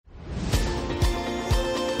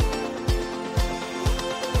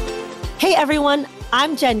Hey everyone,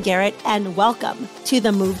 I'm Jen Garrett and welcome to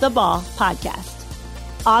the Move the Ball podcast.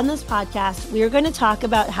 On this podcast, we are going to talk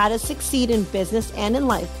about how to succeed in business and in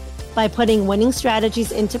life by putting winning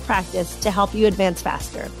strategies into practice to help you advance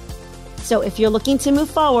faster. So if you're looking to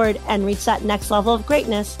move forward and reach that next level of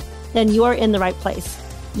greatness, then you are in the right place.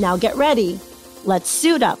 Now get ready. Let's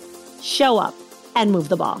suit up, show up, and move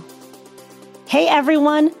the ball. Hey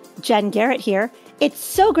everyone, Jen Garrett here. It's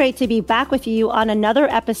so great to be back with you on another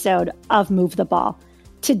episode of Move the Ball.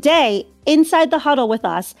 Today, inside the huddle with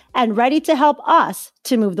us and ready to help us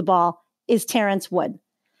to move the ball is Terrence Wood.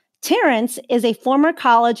 Terrence is a former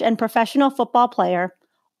college and professional football player,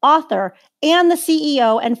 author, and the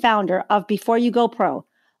CEO and founder of Before You Go Pro,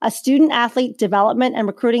 a student athlete development and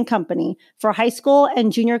recruiting company for high school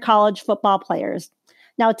and junior college football players.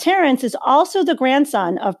 Now, Terrence is also the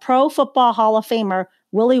grandson of Pro Football Hall of Famer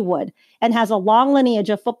Willie Wood and has a long lineage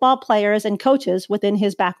of football players and coaches within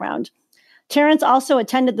his background. Terrence also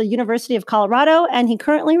attended the University of Colorado, and he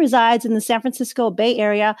currently resides in the San Francisco Bay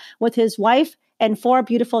Area with his wife and 4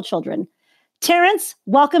 beautiful children. Terrence,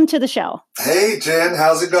 welcome to the show. Hey, Jen,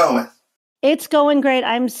 how's it going? It's going great.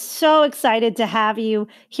 I'm so excited to have you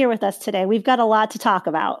here with us today. We've got a lot to talk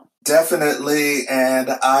about. Definitely,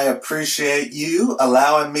 and I appreciate you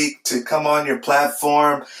allowing me to come on your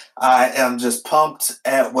platform. I am just pumped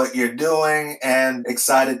at what you're doing and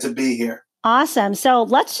excited to be here. Awesome. So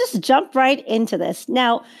let's just jump right into this.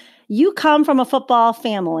 Now, you come from a football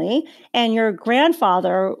family, and your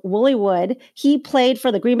grandfather, Willie Wood, he played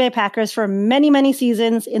for the Green Bay Packers for many, many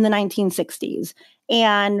seasons in the 1960s.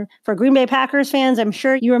 And for Green Bay Packers fans, I'm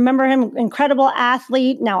sure you remember him, incredible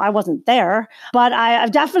athlete. Now, I wasn't there, but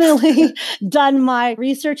I've definitely done my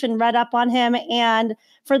research and read up on him. And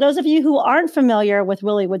for those of you who aren't familiar with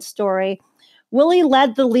Willie Wood's story, Willie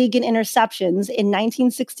led the league in interceptions in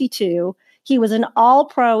 1962. He was an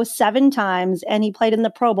All-Pro 7 times, and he played in the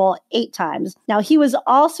Pro Bowl 8 times. Now, he was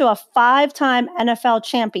also a 5-time NFL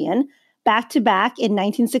champion, back-to-back in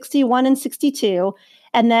 1961 and 62,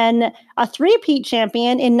 and then a 3-peat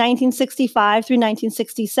champion in 1965 through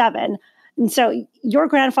 1967. And so your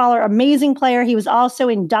grandfather, amazing player. He was also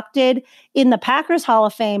inducted in the Packers Hall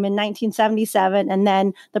of Fame in 1977, and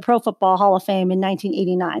then the Pro Football Hall of Fame in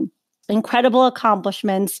 1989. Incredible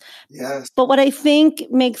accomplishments. Yes. But what I think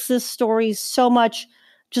makes this story so much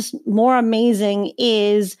just more amazing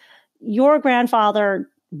is your grandfather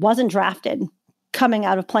wasn't drafted coming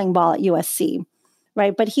out of playing ball at USC,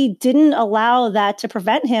 right? But he didn't allow that to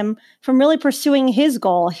prevent him from really pursuing his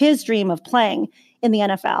goal, his dream of playing in the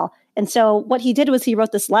NFL. And so what he did was he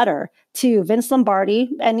wrote this letter to Vince Lombardi,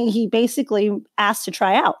 and he basically asked to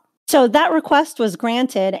try out. So that request was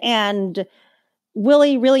granted, and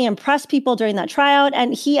Willie really impressed people during that tryout,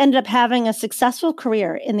 and he ended up having a successful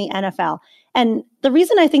career in the NFL. And the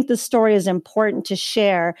reason I think this story is important to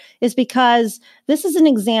share is because this is an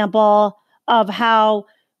example of how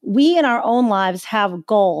we in our own lives have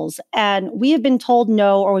goals, and we have been told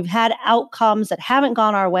no, or we've had outcomes that haven't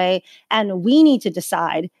gone our way, and we need to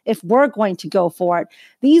decide if we're going to go for it.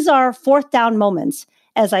 These are 4th down moments,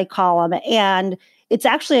 as I call them. And it's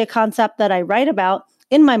actually a concept that I write about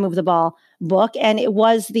in my Move the Ball book, and it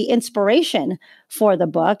was the inspiration for the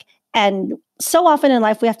book. And so often in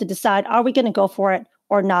life, we have to decide, are we going to go for it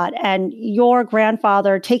or not? And your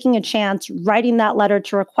grandfather taking a chance, writing that letter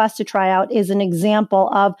to request a tryout is an example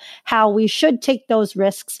of how we should take those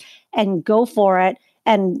risks and go for it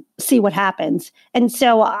and see what happens. And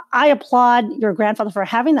so I applaud your grandfather for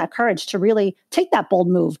having that courage to really take that bold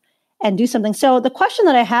move and do something. So the question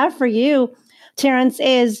that I have for you, Terrence,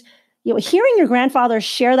 is, hearing your grandfather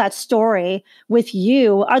share that story with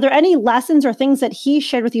you, are there any lessons or things that he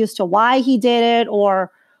shared with you as to why he did it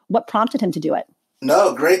or what prompted him to do it?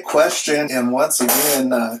 No, great question. And once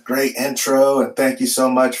again, great intro. And thank you so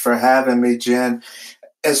much for having me, Jen.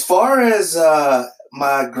 As far as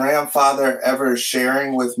my grandfather ever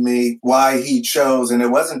sharing with me why he chose, and it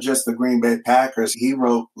wasn't just the Green Bay Packers, he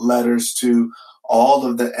wrote letters to all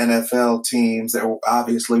of the NFL teams. There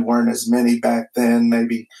obviously weren't as many back then,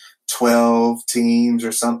 maybe 12 teams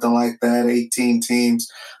or something like that, 18 teams.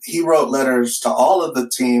 He wrote letters to all of the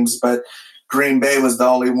teams, but Green Bay was the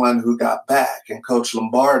only one who got back, and Coach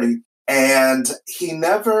Lombardi. And he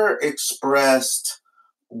never expressed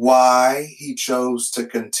why he chose to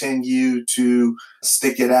continue to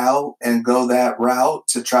stick it out and go that route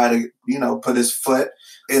to try to, put his foot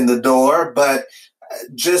in the door. But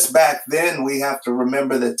just back then, we have to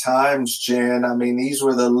remember the times, Jen. I mean, these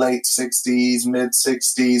were the late 60s, mid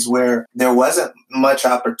 60s, where there wasn't much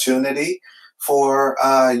opportunity for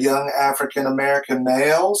young African-American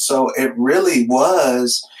males. So it really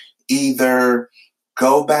was either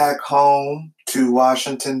go back home to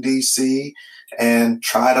Washington, D.C. and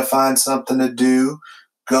try to find something to do,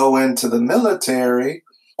 go into the military,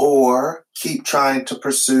 or keep trying to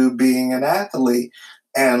pursue being an athlete.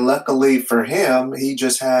 And luckily for him, he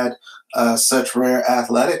just had such rare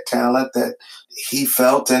athletic talent that he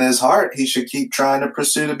felt in his heart he should keep trying to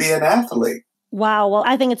pursue to be an athlete. Wow. Well,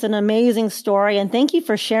 I think it's an amazing story. And thank you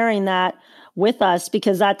for sharing that with us,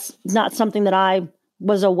 because that's not something that I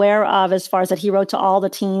was aware of, as far as that he wrote to all the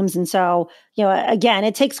teams. And so, again,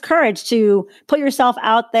 it takes courage to put yourself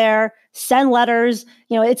out there, send letters.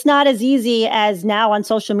 It's not as easy as now on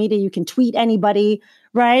social media. You can tweet anybody,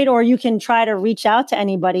 right? Or you can try to reach out to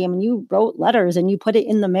anybody. I mean, you wrote letters and you put it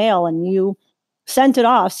in the mail and you sent it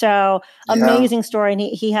off. So amazing story. And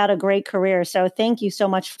he had a great career. So thank you so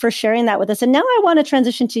much for sharing that with us. And now I want to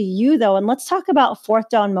transition to you, though, and let's talk about fourth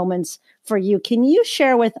down moments for you. Can you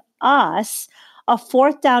share with us a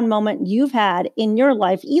fourth down moment you've had in your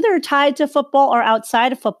life, either tied to football or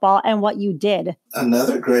outside of football, and what you did?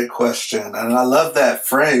 Another great question. And I love that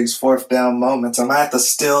phrase, fourth down moments. I might have to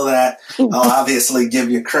steal that. I'll obviously give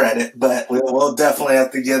you credit, but we'll definitely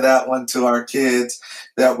have to give that one to our kids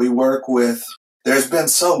that we work with. There's been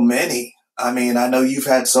so many. I mean, I know you've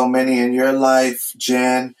had so many in your life,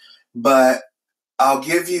 Jen, but I'll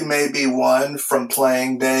give you maybe one from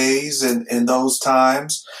playing days and in those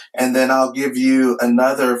times, and then I'll give you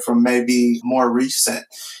another from maybe more recent.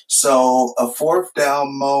 So a fourth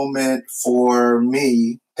down moment for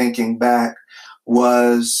me, thinking back,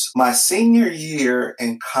 was my senior year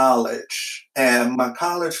in college. And my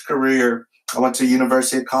college career, I went to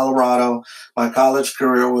University of Colorado. My college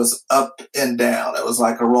career was up and down. It was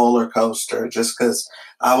like a roller coaster, just because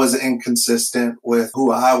I was inconsistent with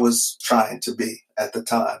who I was trying to be at the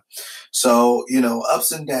time. So,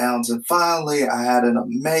 ups and downs. And finally, I had an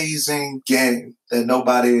amazing game that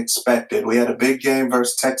nobody expected. We had a big game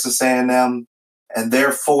versus Texas A&M, and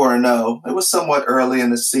they're 4-0. It was somewhat early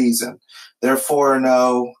in the season. They're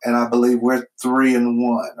 4-0, and I believe we're 3-1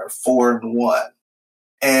 or 4-1.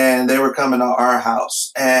 And they were coming to our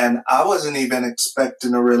house. And I wasn't even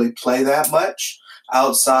expecting to really play that much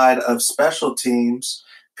outside of special teams.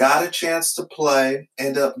 Got a chance to play,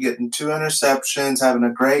 ended up getting 2 interceptions, having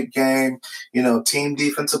a great game, team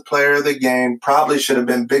defensive player of the game, probably should have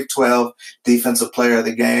been Big 12 defensive player of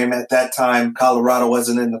the game. At that time, Colorado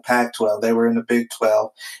wasn't in the Pac-12. They were in the Big 12.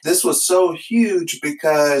 This was so huge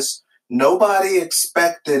because nobody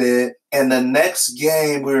expected it. And the next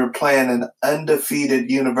game, we were playing an undefeated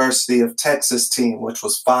University of Texas team, which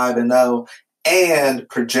was 5-0 and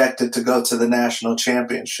projected to go to the national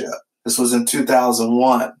championship. This was in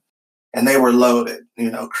 2001. And they were loaded.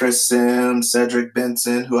 Chris Sims, Cedric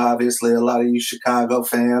Benson, who obviously a lot of you Chicago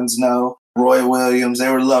fans know, Roy Williams, they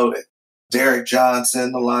were loaded. Derek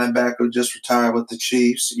Johnson, the linebacker who just retired with the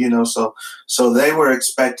Chiefs, so they were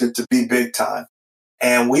expected to be big time.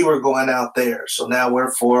 And we were going out there. So now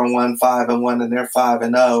we're 4-1, 5-1, and they're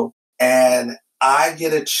 5-0. And I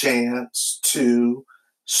get a chance to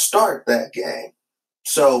start that game.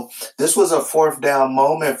 So this was a fourth down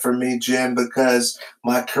moment for me, Jim, because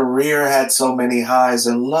my career had so many highs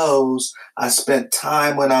and lows. I spent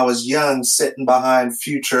time when I was young sitting behind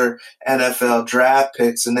future NFL draft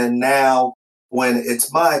picks. And then now, when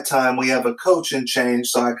it's my time, we have a coaching change,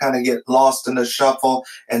 so I kind of get lost in the shuffle.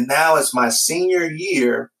 And now it's my senior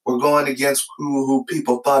year. We're going against who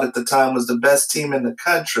people thought at the time was the best team in the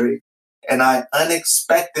country, and I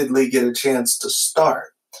unexpectedly get a chance to start.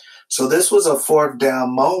 So this was a fourth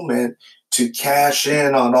down moment to cash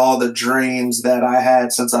in on all the dreams that I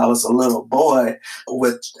had since I was a little boy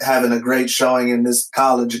with having a great showing in this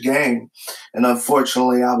college game. And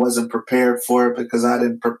unfortunately, I wasn't prepared for it because I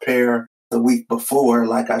didn't prepare the week before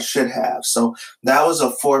like I should have. So that was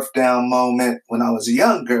a fourth down moment when I was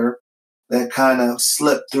younger that kind of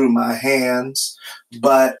slipped through my hands.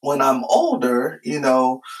 But when I'm older,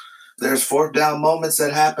 there's fourth down moments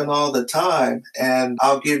that happen all the time. And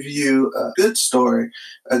I'll give you a good story.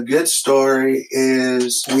 A good story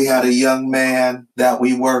is we had a young man that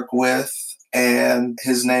we work with, and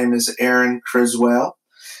his name is Aaron Criswell.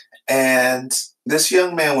 And this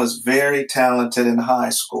young man was very talented in high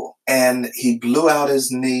school, and he blew out his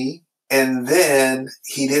knee. And then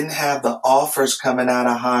he didn't have the offers coming out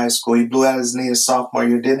of high school. He blew out his knee his sophomore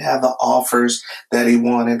year, didn't have the offers that he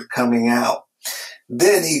wanted coming out.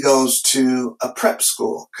 Then he goes to a prep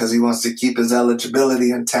school because he wants to keep his eligibility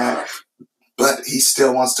intact, but he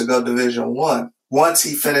still wants to go Division I. Once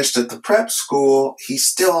he finished at the prep school, he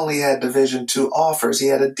still only had Division II offers. He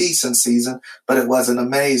had a decent season, but it wasn't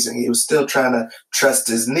amazing. He was still trying to trust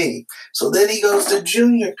his knee. So then he goes to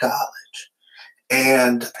junior college.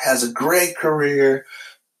 and has a great career,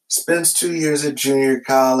 spends 2 years at junior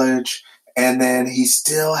college, and then he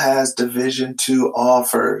still has Division II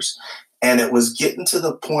offers. And it was getting to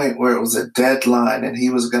the point where it was a deadline and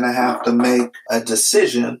he was going to have to make a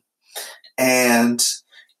decision. And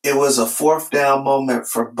it was a fourth down moment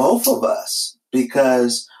for both of us,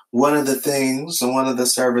 because one of the things and one of the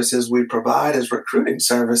services we provide is recruiting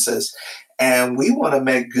services. And we want to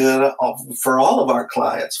make good for all of our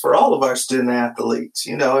clients, for all of our student athletes.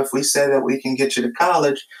 You know, if we say that we can get you to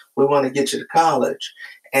college, we want to get you to college.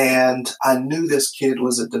 And I knew this kid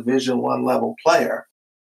was a Division I level player.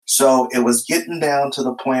 So it was getting down to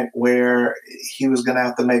the point where he was going to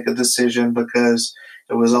have to make a decision, because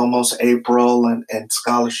it was almost April and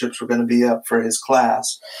scholarships were going to be up for his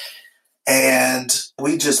class. And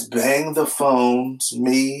we just banged the phones,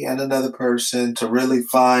 me and another person, to really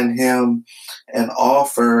find him an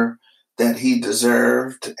offer that he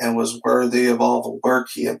deserved and was worthy of all the work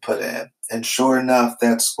he had put in. And sure enough,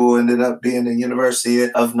 that school ended up being the University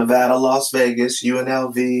of Nevada, Las Vegas,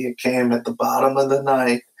 UNLV. It came at the bottom of the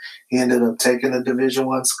ninth. He ended up taking a Division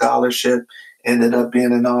I scholarship, ended up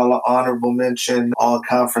being an honorable mention,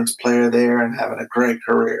 all-conference player there, and having a great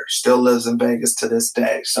career. Still lives in Vegas to this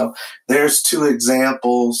day. So there's two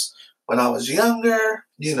examples. When I was younger,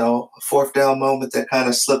 you know, a fourth down moment that kind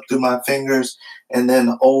of slipped through my fingers, and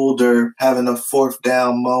then older, having a fourth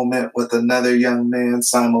down moment with another young man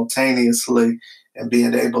simultaneously and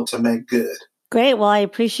being able to make good. Great. Well, I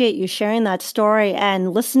appreciate you sharing that story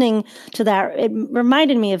and listening to that. It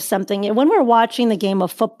reminded me of something. When we're watching the game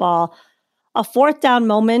of football, a fourth down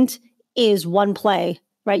moment is one play,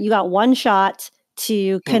 right? You got one shot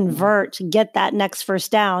to convert, get that next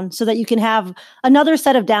first down so that you can have another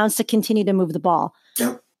set of downs to continue to move the ball.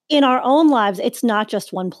 Yep. In our own lives, it's not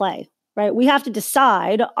just one play, right? We have to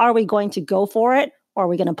decide, are we going to go for it? Or are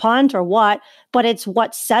we going to punt or what? But it's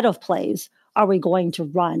what set of plays are we going to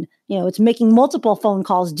run? You know, it's making multiple phone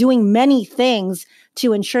calls, doing many things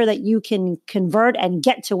to ensure that you can convert and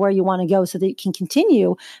get to where you want to go so that you can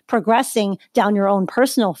continue progressing down your own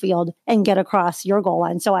personal field and get across your goal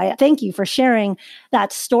line. So I thank you for sharing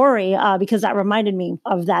that story because that reminded me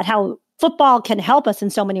of that, how football can help us in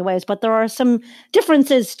so many ways, but there are some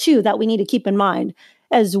differences too that we need to keep in mind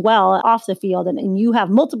as well off the field. And you have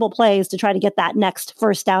multiple plays to try to get that next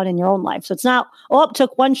first down in your own life. So it's not,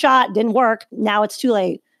 took one shot, didn't work. Now it's too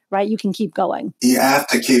late, right? You can keep going. You have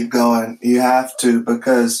to keep going. You have to,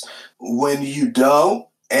 because when you don't,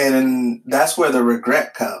 and that's where the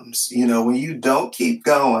regret comes, you know, when you don't keep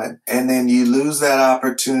going and then you lose that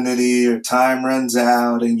opportunity or time runs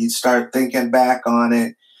out and you start thinking back on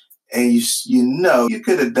it, and you know you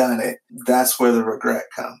could have done it, that's where the regret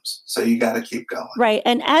comes. So you got to keep going. Right.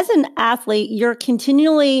 And as an athlete, you're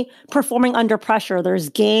continually performing under pressure. There's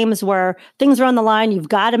games where things are on the line. You've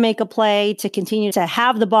got to make a play to continue to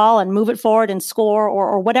have the ball and move it forward and score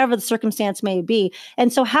or whatever the circumstance may be.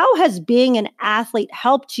 And so how has being an athlete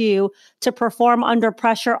helped you to perform under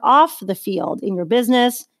pressure off the field in your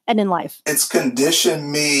business and in life? It's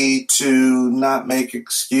conditioned me to not make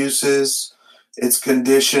excuses. It's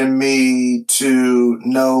conditioned me to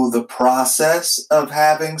know the process of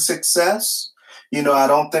having success. You know, I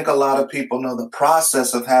don't think a lot of people know the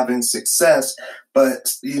process of having success,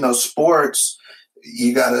 but, you know, sports,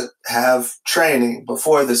 you got to have training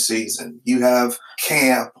before the season. You have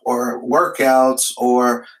camp or workouts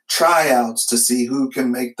or tryouts to see who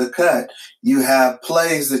can make the cut. You have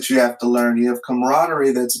plays that you have to learn. You have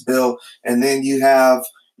camaraderie that's built, and then you have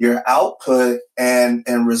your output and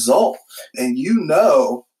result. And you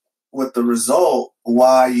know with the result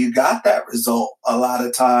why you got that result. A lot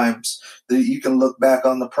of times that you can look back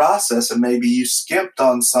on the process and maybe you skimped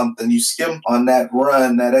on something. You skimped on that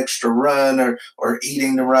run, that extra run, or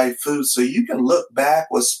eating the right food. So you can look back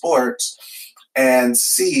with sports and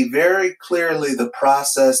see very clearly the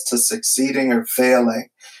process to succeeding or failing.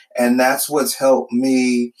 And that's what's helped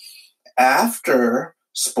me after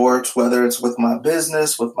sports, whether it's with my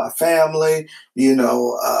business, with my family, you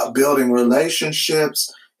know, building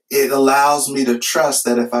relationships. It allows me to trust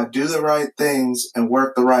that if I do the right things and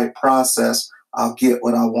work the right process, I'll get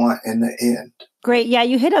what I want in the end. Great. Yeah,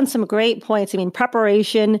 you hit on some great points. I mean,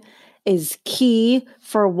 preparation is key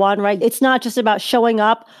for one, right? It's not just about showing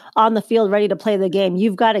up on the field ready to play the game.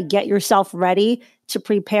 You've got to get yourself ready to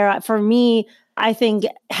prepare. For me, I think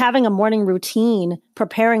having a morning routine,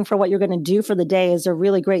 preparing for what you're going to do for the day is a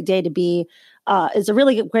really great day to be, is a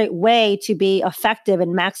really great way to be effective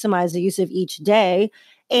and maximize the use of each day.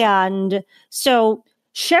 And so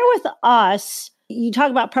share with us, you talk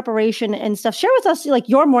about preparation and stuff, share with us like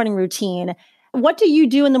your morning routine. What do you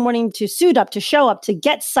do in the morning to suit up, to show up, to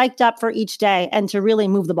get psyched up for each day and to really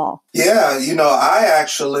move the ball? Yeah, I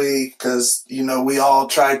actually, because, we all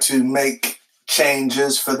try to make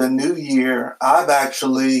changes for the new year. I've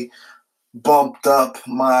actually bumped up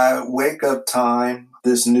my wake up time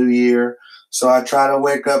this new year. So I try to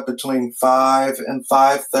wake up between 5 and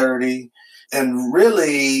 5:30. And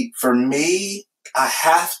really, for me, I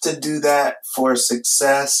have to do that for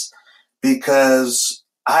success because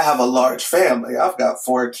I have a large family. I've got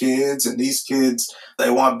 4 kids, and these kids,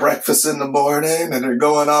 they want breakfast in the morning and they're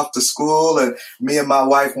going off to school. And me and my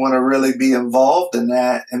wife want to really be involved in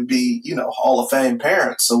that and be, Hall of Fame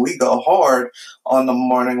parents. So we go hard on the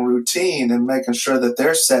morning routine and making sure that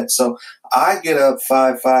they're set. So I get up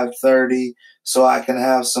 5:30 so I can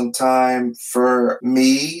have some time for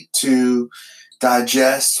me to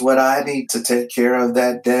digest what I need to take care of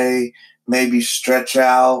that day, maybe stretch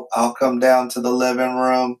out. I'll come down to the living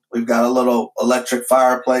room. We've got a little electric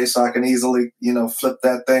fireplace, so I can easily, flip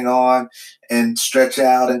that thing on and stretch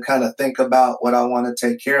out and kind of think about what I want to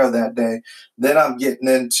take care of that day. Then I'm getting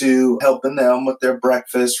into helping them with their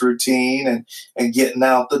breakfast routine and getting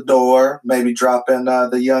out the door, maybe dropping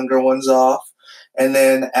the younger ones off. And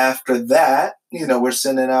then after that, we're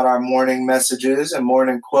sending out our morning messages and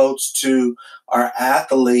morning quotes to our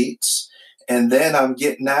athletes. And then I'm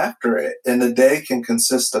getting after it. And the day can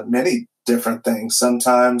consist of many different things.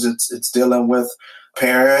 Sometimes it's dealing with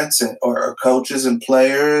parents or coaches and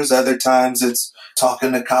players. Other times it's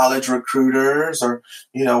talking to college recruiters, or,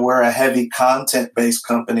 we're a heavy content-based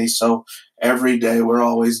company. So every day we're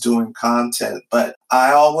always doing content. But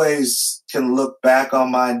I always can look back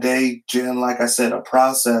on my day, Jen, like I said, a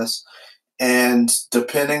process. And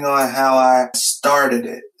depending on how I started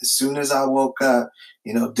it, as soon as I woke up,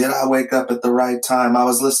 did I wake up at the right time? I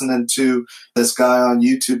was listening to this guy on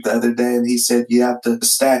YouTube the other day, and he said, you have to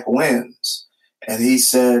stack wins. And he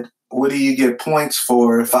said, what do you get points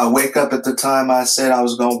for? If I wake up at the time I said I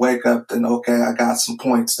was going to wake up, then okay, I got some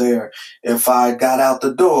points there. If I got out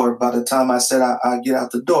the door by the time I said I get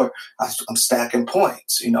out the door, I'm stacking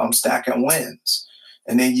points. I'm stacking wins.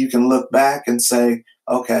 And then you can look back and say,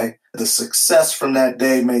 okay, the success from that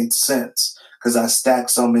day made sense because I stacked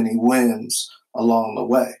so many wins along the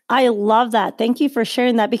way. I love that. Thank you for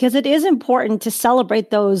sharing that, because it is important to celebrate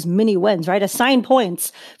those mini wins, right? Assign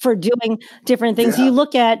points for doing different things. Yeah. You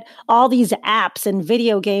look at all these apps and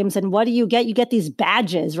video games, and what do you get? You get these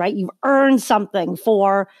badges, right? You've earned something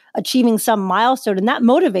for achieving some milestone, and that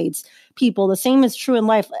motivates people. The same is true in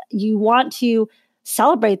life. You want to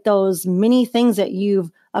celebrate those mini things that you've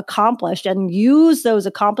accomplished and use those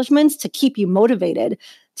accomplishments to keep you motivated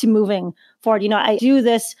to moving forward. I do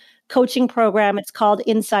this coaching program. It's called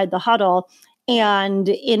Inside the Huddle. And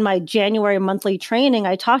in my January monthly training,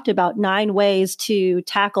 I talked about 9 ways to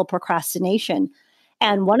tackle procrastination.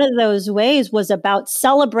 And one of those ways was about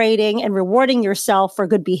celebrating and rewarding yourself for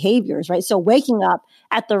good behaviors, right? So waking up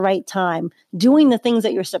at the right time, doing the things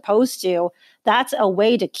that you're supposed to, that's a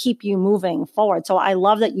way to keep you moving forward. So I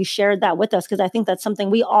love that you shared that with us, because I think that's something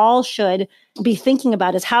we all should be thinking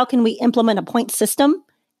about, is how can we implement a point system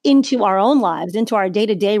into our own lives, into our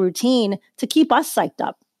day-to-day routine to keep us psyched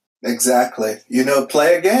up. Exactly.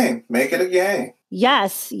 Play a game, make it a game.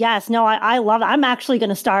 Yes. No, I love it. I'm actually going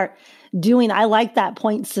to start I like that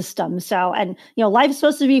point system. So, and life is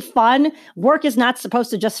supposed to be fun. Work is not supposed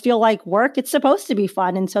to just feel like work. It's supposed to be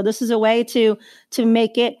fun. And so this is a way to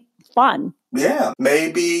make it fun. Yeah,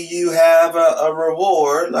 maybe you have a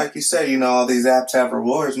reward. Like you say, all these apps have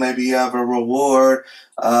rewards. Maybe you have a reward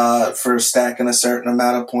for stacking a certain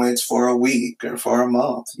amount of points for a week or for a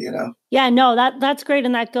month, Yeah, no, that's great.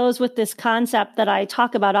 And that goes with this concept that I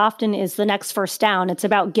talk about often, is the next first down. It's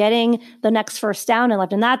about getting the next first down in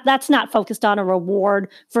life. And that's not focused on a reward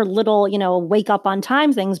for little, wake up on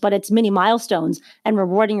time things, but it's mini milestones and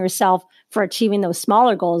rewarding yourself for achieving those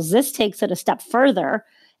smaller goals. This takes it a step further,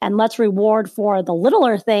 and let's reward for the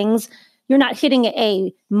littler things. You're not hitting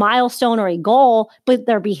a milestone or a goal, but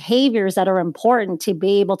they're behaviors that are important to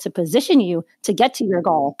be able to position you to get to your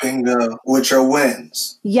goal. Bingo, which are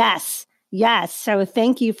wins. Yes. So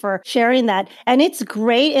thank you for sharing that. And it's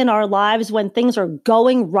great in our lives when things are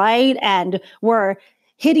going right and we're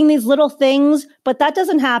hitting these little things, but that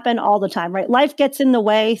doesn't happen all the time, right? Life gets in the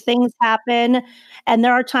way, things happen. And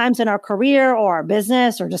there are times in our career or our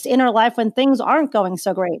business or just in our life when things aren't going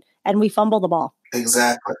so great and we fumble the ball.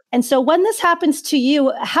 Exactly. And so when this happens to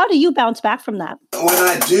you, how do you bounce back from that? When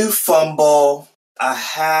I do fumble, I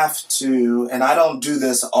have to, and I don't do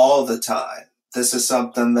this all the time. This is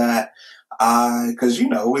something that because,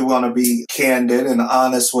 we want to be candid and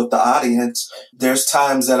honest with the audience. There's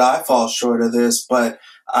times that I fall short of this, but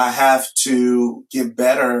I have to get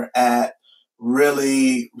better at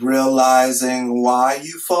really realizing why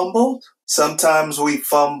you fumbled. Sometimes we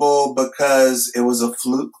fumble because it was a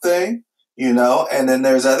fluke thing, and then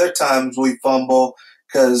there's other times we fumble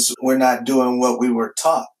because we're not doing what we were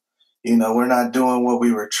taught. We're not doing what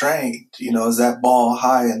we were trained. Is that ball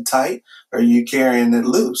high and tight, or are you carrying it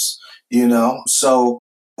loose? So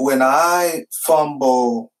when I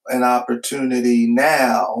fumble an opportunity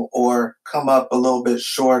now or come up a little bit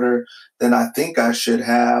shorter than I think I should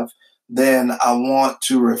have, then I want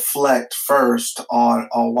to reflect first on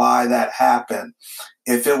why that happened.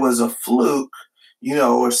 If it was a fluke,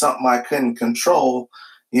 or something I couldn't control,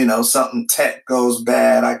 something tech goes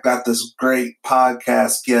bad. I got this great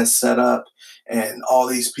podcast guest set up and all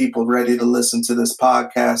these people ready to listen to this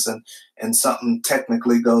podcast and something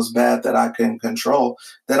technically goes bad that I couldn't control,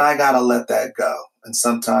 then I got to let that go. And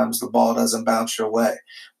sometimes the ball doesn't bounce your way.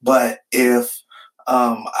 But if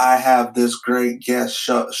I have this great guest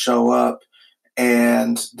show up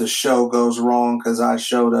and the show goes wrong because I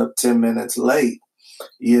showed up 10 minutes late,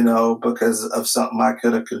 because of something I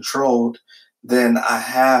could have controlled, then I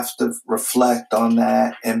have to reflect on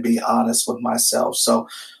that and be honest with myself. So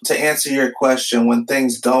to answer your question, when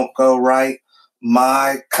things don't go right,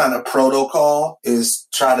 my kind of protocol is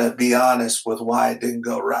try to be honest with why it didn't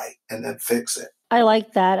go right and then fix it. I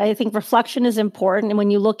like that. I think reflection is important. And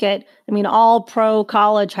when you look at, all pro,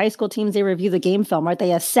 college, high school teams, they review the game film, right?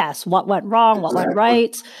 They assess what went wrong, what went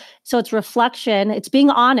right. So it's reflection. It's being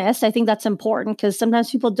honest. I think that's important because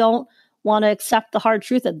sometimes people don't want to accept the hard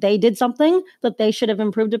truth that they did something that they should have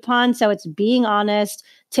improved upon. So it's being honest,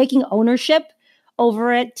 taking ownership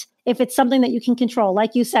over it. If it's something that you can control,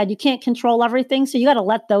 like you said, you can't control everything. So you got to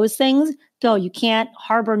let those things go. You can't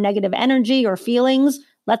harbor negative energy or feelings.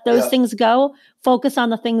 Let those things go. Focus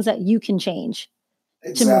on the things that you can change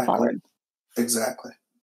to move forward. Exactly.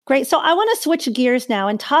 Great. So I want to switch gears now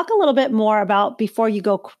and talk a little bit more about Before You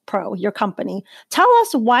Go Pro, your company. Tell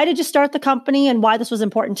us, why did you start the company and why this was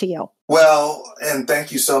important to you? Well, and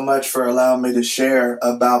thank you so much for allowing me to share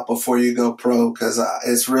about Before You Go Pro, because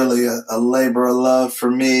it's really a labor of love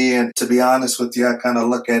for me. And to be honest with you, I kind of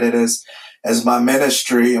look at it as my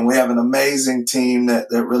ministry, and we have an amazing team that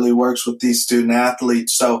really works with these student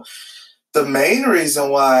athletes. So the main reason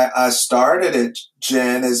why I started it,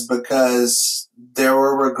 Jen, is because there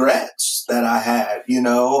were regrets that I had.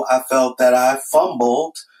 I felt that I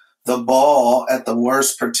fumbled the ball at the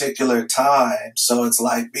worst particular time. So it's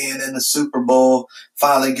like being in the Super Bowl,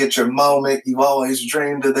 finally get your moment. You've always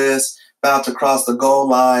dreamed of this, about to cross the goal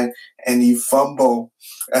line, and you fumble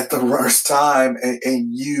at the worst time,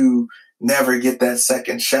 and you never get that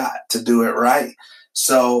second shot to do it right.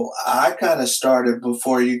 So I kind of started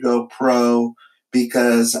Before You Go Pro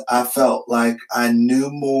because I felt like I knew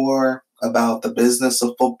more about the business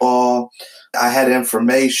of football. I had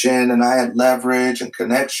information and I had leverage and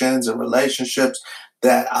connections and relationships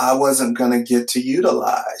that I wasn't going to get to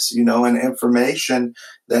utilize, and information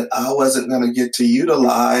that I wasn't going to get to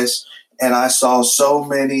utilize. And I saw so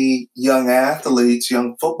many young athletes,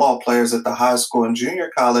 young football players at the high school and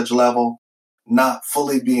junior college level not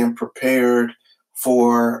fully being prepared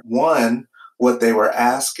for, one, what they were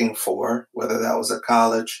asking for, whether that was a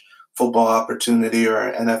college football opportunity or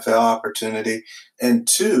an NFL opportunity, and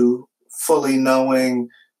two, fully knowing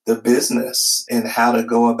the business and how to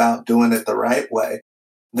go about doing it the right way.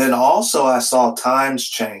 Then also I saw times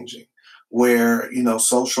changing where,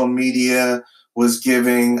 social media was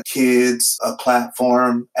giving kids a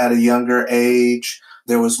platform at a younger age.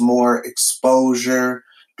 There was more exposure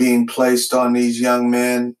being placed on these young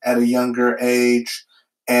men at a younger age,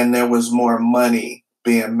 and there was more money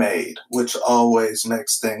being made, which always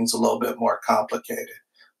makes things a little bit more complicated.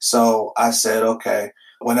 So I said, okay,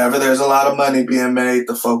 whenever there's a lot of money being made,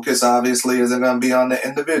 the focus obviously isn't going to be on the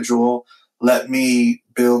individual. Let me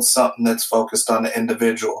build something that's focused on the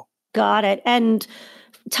individual. Got it. And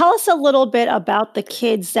tell us a little bit about the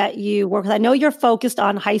kids that you work with. I know you're focused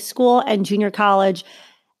on high school and junior college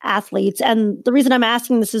athletes. And the reason I'm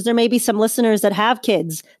asking this is there may be some listeners that have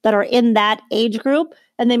kids that are in that age group,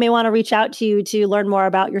 and they may want to reach out to you to learn more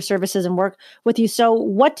about your services and work with you. So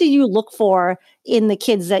what do you look for in the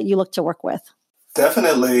kids that you look to work with?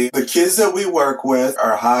 Definitely. The kids that we work with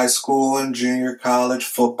are high school and junior college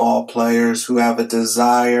football players who have a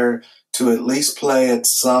desire to at least play at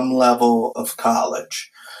some level of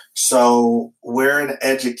college. So we're an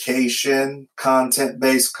education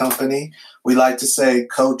content-based company. We like to say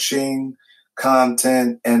coaching,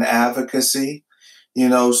 content, and advocacy.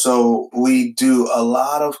 So we do a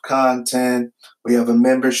lot of content. We have a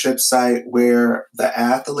membership site where the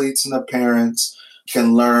athletes and the parents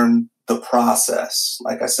can learn the process.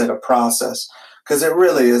 Like I said, a process, because it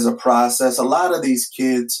really is a process. A lot of these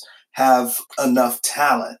kids have enough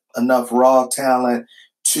talent, enough raw talent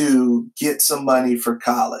to get some money for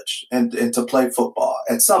college and to play football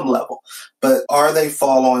at some level. But are they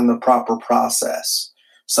following the proper process?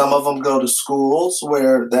 Some of them go to schools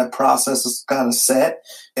where that process is kind of set,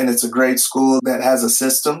 and it's a great school that has a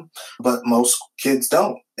system, but most kids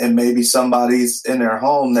don't. And maybe somebody's in their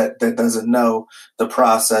home that doesn't know the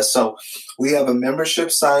process. So we have a membership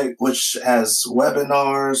site which has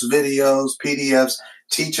webinars, videos, PDFs,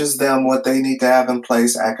 teaches them what they need to have in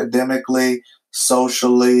place academically,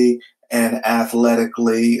 socially, and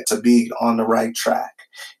athletically to be on the right track.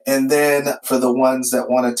 And then for the ones that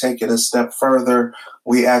want to take it a step further,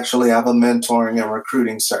 we actually have a mentoring and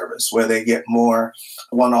recruiting service where they get more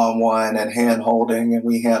one-on-one and hand-holding, and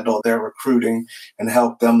we handle their recruiting and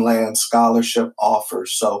help them land scholarship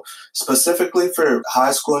offers. So specifically for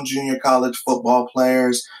high school and junior college football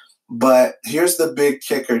players. But here's the big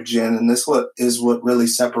kicker, Jen, and this is what really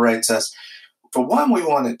separates us. For one, we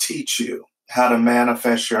want to teach you how to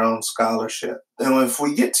manifest your own scholarship. And if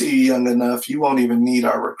we get to you young enough, you won't even need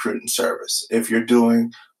our recruiting service if you're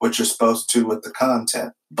doing what you're supposed to with the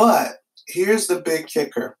content. But here's the big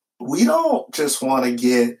kicker. We don't just want to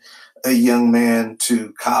get a young man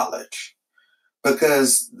to college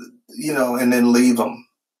because, and then leave them.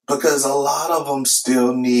 Because a lot of them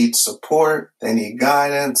still need support. They need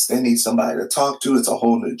guidance. They need somebody to talk to. It's a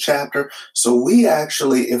whole new chapter. So we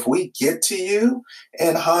actually, if we get to you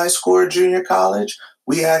in high school or junior college,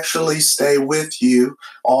 we actually stay with you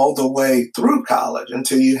all the way through college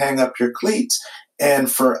until you hang up your cleats.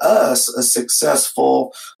 And for us, a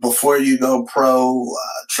successful before you go pro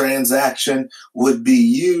transaction would be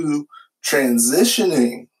you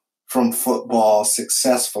transitioning from football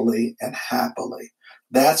successfully and happily.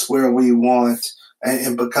 That's where we want,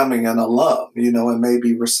 and becoming an alum, and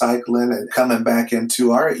maybe recycling and coming back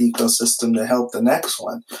into our ecosystem to help the next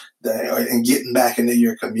one and getting back into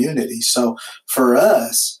your community. So for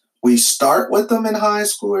us, we start with them in high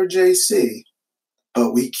school or JC,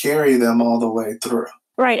 but we carry them all the way through.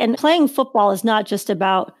 Right. And playing football is not just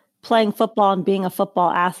about playing football and being a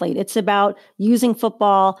football athlete. It's about using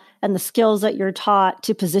football and the skills that you're taught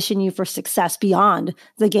to position you for success beyond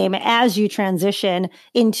the game as you transition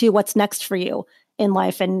into what's next for you in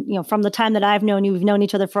life. And, from the time that I've known you, we've known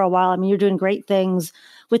each other for a while. I mean, you're doing great things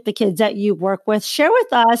with the kids that you work with. Share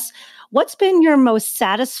with us, what's been your most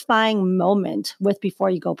satisfying moment with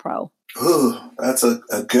Before You Go Pro? Ooh, that's a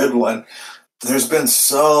good one. There's been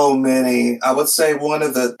so many. I would say one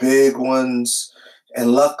of the big ones,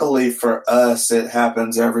 and luckily for us, it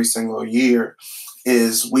happens every single year,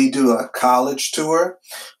 is we do a college tour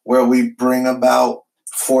where we bring about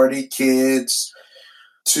 40 kids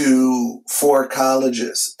to 4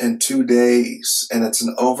 colleges in 2 days. And it's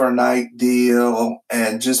an overnight deal.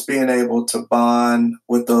 And just being able to bond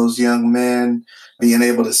with those young men, being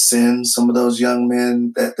able to send some of those young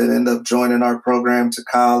men that end up joining our program to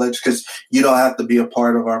college, because you don't have to be a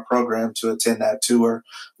part of our program to attend that tour.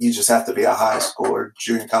 You just have to be a high school or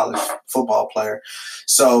junior college football player.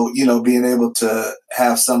 So, being able to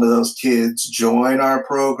have some of those kids join our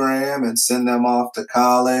program and send them off to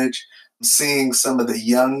college, seeing some of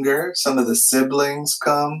the siblings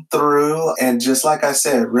come through. And just like I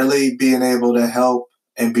said, really being able to help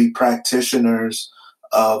and be practitioners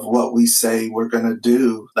of what we say we're going to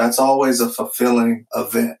do. That's always a fulfilling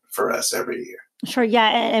event for us every year. Sure.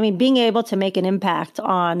 Yeah. I mean, being able to make an impact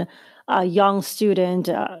on a young student,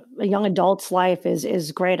 a young adult's life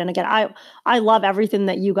is great. And again, I love everything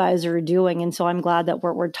that you guys are doing. And so I'm glad that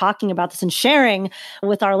we're talking about this and sharing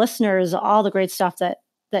with our listeners all the great stuff that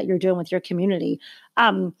you're doing with your community.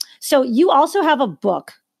 So you also have a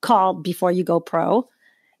book called Before You Go Pro.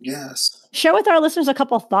 Yes. Share with our listeners a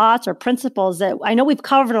couple of thoughts or principles that I know we've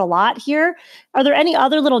covered a lot here. Are there any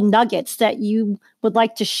other little nuggets that you would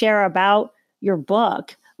like to share about your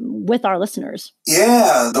book with our listeners?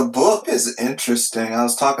 Yeah, the book is interesting. I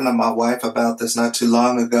was talking to my wife about this not too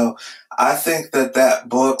long ago. I think that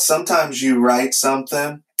book, sometimes you write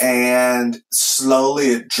something and slowly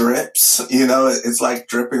it drips, it's like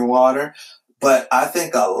dripping water. But I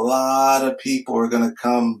think a lot of people are going to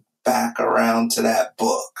come back around to that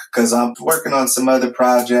book because I'm working on some other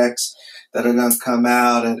projects that are going to come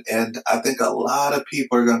out. And I think a lot of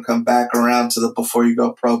people are going to come back around to the Before You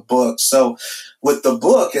Go Pro book. So with the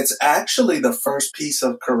book, it's actually the first piece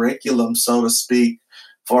of curriculum, so to speak,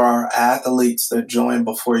 for our athletes that join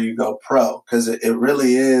Before You Go Pro, because it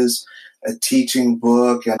really is a teaching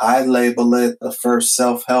book. And I label it the first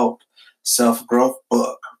self-help, self-growth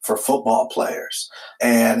book for football players.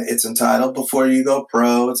 And it's entitled Before You Go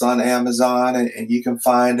Pro. It's on Amazon and you can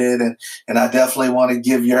find it. And I definitely want to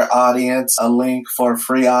give your audience a link for a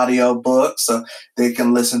free audio book so they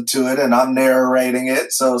can listen to it. And I'm narrating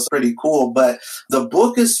it, so it's pretty cool. But the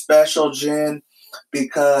book is special, Jen,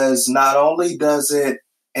 because not only does it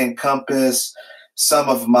encompass some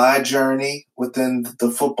of my journey within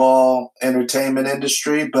the football entertainment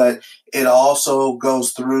industry, but it also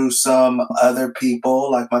goes through some other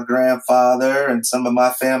people like my grandfather and some of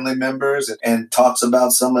my family members and talks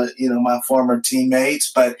about some of, my former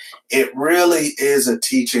teammates. But it really is a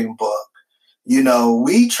teaching book.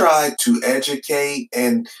 We try to educate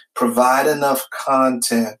and provide enough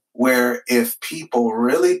content where if people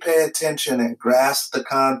really pay attention and grasp the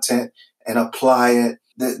content and apply it,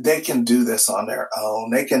 they can do this on their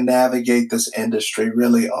own. They can navigate this industry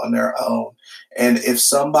really on their own. And if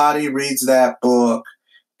somebody reads that book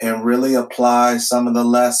and really applies some of the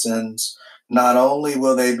lessons, not only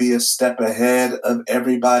will they be a step ahead of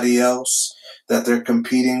everybody else that they're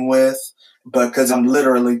competing with, but because I'm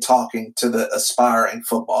literally talking to the aspiring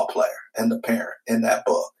football player and the parent in that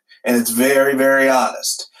book. And it's very, very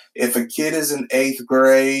honest. If a kid is in 8th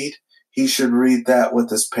grade, he should read that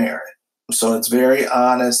with his parent. So it's very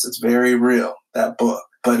honest. It's very real, that book.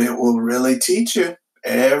 But it will really teach you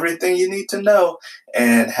everything you need to know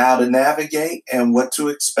and how to navigate and what to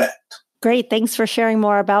expect. Great. Thanks for sharing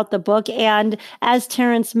more about the book. And as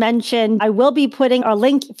Terrence mentioned, I will be putting a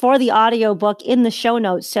link for the audiobook in the show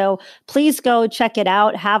notes. So please go check it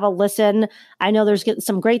out, have a listen. I know there's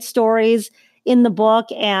some great stories in the book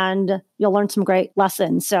and you'll learn some great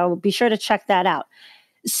lessons. So be sure to check that out.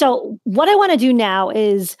 So what I want to do now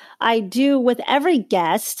is I do with every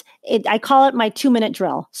guest, I call it my 2-minute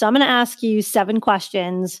drill. So I'm going to ask you 7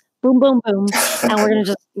 questions, boom, boom, boom, and we're going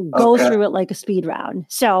to just go through it like a speed round.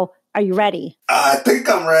 So are you ready? I think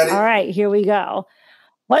I'm ready. All right, here we go.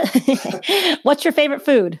 What's your favorite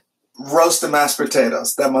food? Roasted mashed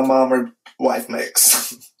potatoes that my mom or wife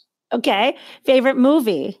makes. Okay. Favorite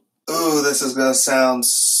movie? Ooh, this is going to sound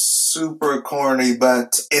super corny,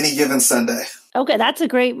 but Any Given Sunday. Okay, that's a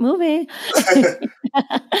great movie.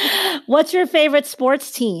 What's your favorite sports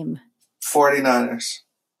team? 49ers.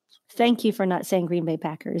 Thank you for not saying Green Bay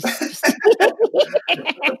Packers.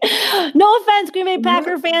 No offense, Green Bay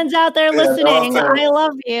Packer fans out there listening. No, I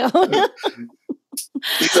love you.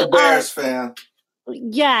 He's a Bears fan.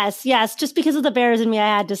 Yes. Just because of the Bears in me,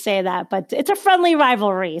 I had to say that. But it's a friendly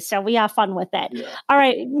rivalry, so we have fun with it. Yeah. All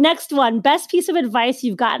right, next one. Best piece of advice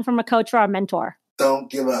you've gotten from a coach or a mentor?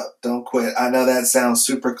 Don't give up. Don't quit. I know that sounds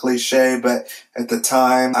super cliche, but at the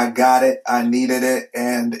time I got it, I needed it,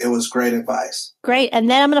 and it was great advice. Great. And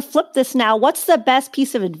then I'm going to flip this now. What's the best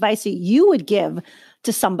piece of advice that you would give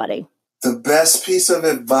to somebody? The best piece of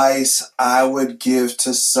advice I would give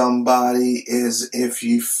to somebody is if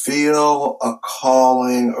you feel a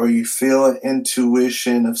calling or you feel an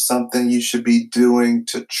intuition of something you should be doing,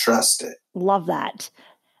 to trust it. Love that.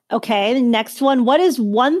 Okay, the next one. What is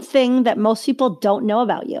one thing that most people don't know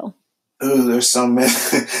about you? Ooh, there's so many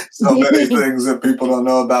things that people don't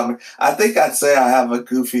know about me. I think I'd say I have a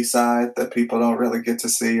goofy side that people don't really get to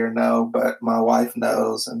see or know, but my wife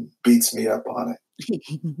knows and beats me up on it.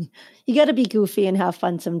 You got to be goofy and have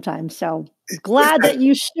fun sometimes. So glad that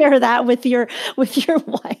you share that with your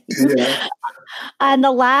wife. Yeah. And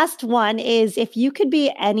the last one is, if you could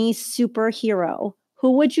be any superhero,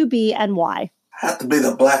 who would you be and why? I have to be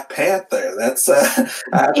the Black Panther. That's I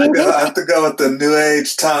have to go with the New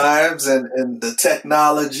Age times and the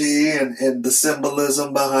technology and the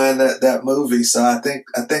symbolism behind that movie. So I think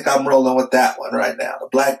I'm rolling with that one right now, the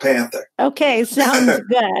Black Panther. Okay, sounds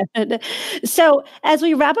good. So as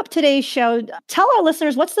we wrap up today's show, tell our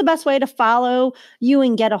listeners what's the best way to follow you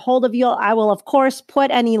and get a hold of you. I will, of course, put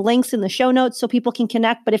any links in the show notes so people can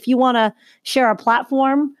connect. But if you want to share a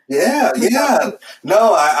platform. Yeah.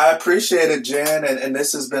 No, I appreciate it, Jen, and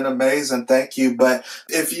this has been amazing. Thank you. But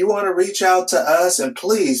if you want to reach out to us, and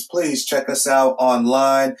please check us out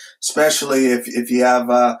online, especially if you have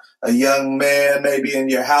a young man maybe in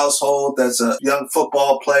your household that's a young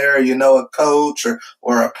football player, a coach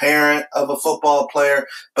or a parent of a football player.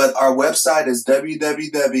 But our website is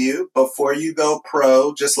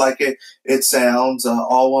www.beforeyougopro, just like it sounds,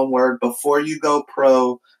 all one word,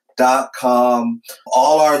 beforeyougopro.com.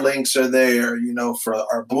 All our links are there, for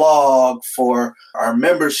our blog, for our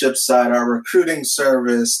membership site, our recruiting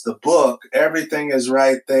service, the book, everything is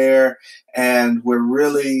right there. And we're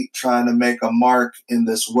really trying to make a mark in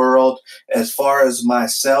this world. As far as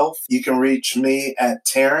myself, you can reach me at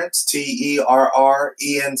Terrence, TERRENCE,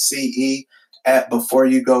 at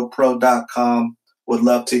beforeyougopro.com. Would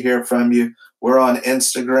love to hear from you. We're on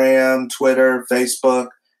Instagram, Twitter, Facebook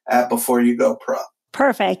at Before You Go Pro.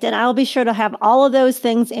 Perfect. And I'll be sure to have all of those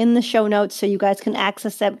things in the show notes so you guys can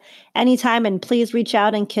access them anytime. And please reach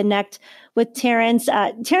out and connect with Terrence.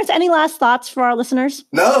 Terrence, any last thoughts for our listeners?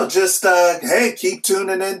 No, just, hey, keep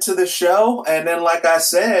tuning into the show. And then, like I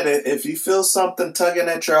said, if you feel something tugging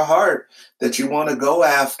at your heart that you want to go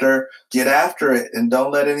after, get after it. And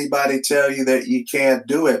don't let anybody tell you that you can't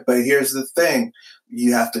do it. But here's the thing.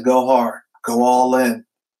 You have to go hard. Go all in.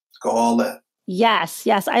 Go all in. Yes.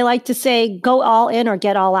 I like to say go all in or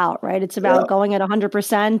get all out, right? It's about going at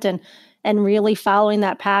 100% and really following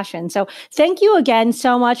that passion. So thank you again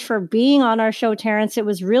so much for being on our show, Terrence. It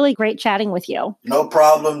was really great chatting with you. No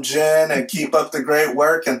problem, Jen, and keep up the great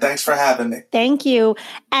work. And thanks for having me. Thank you.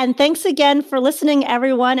 And thanks again for listening,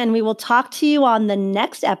 everyone. And we will talk to you on the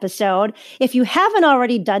next episode. If you haven't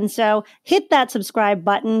already done so, hit that subscribe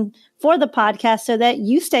button for the podcast so that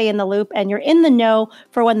you stay in the loop and you're in the know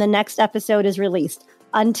for when the next episode is released.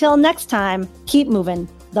 Until next time, keep moving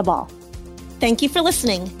the ball. Thank you for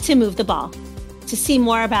listening to Move the Ball. To see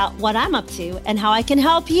more about what I'm up to and how I can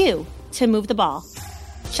help you to move the ball,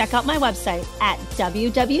 check out my website at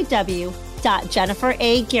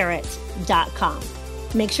www.jenniferagarrett.com.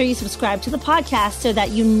 Make sure you subscribe to the podcast so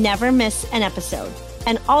that you never miss an episode.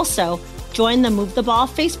 And also join the Move the Ball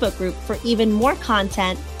Facebook group for even more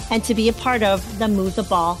content and to be a part of the Move the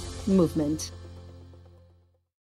Ball movement.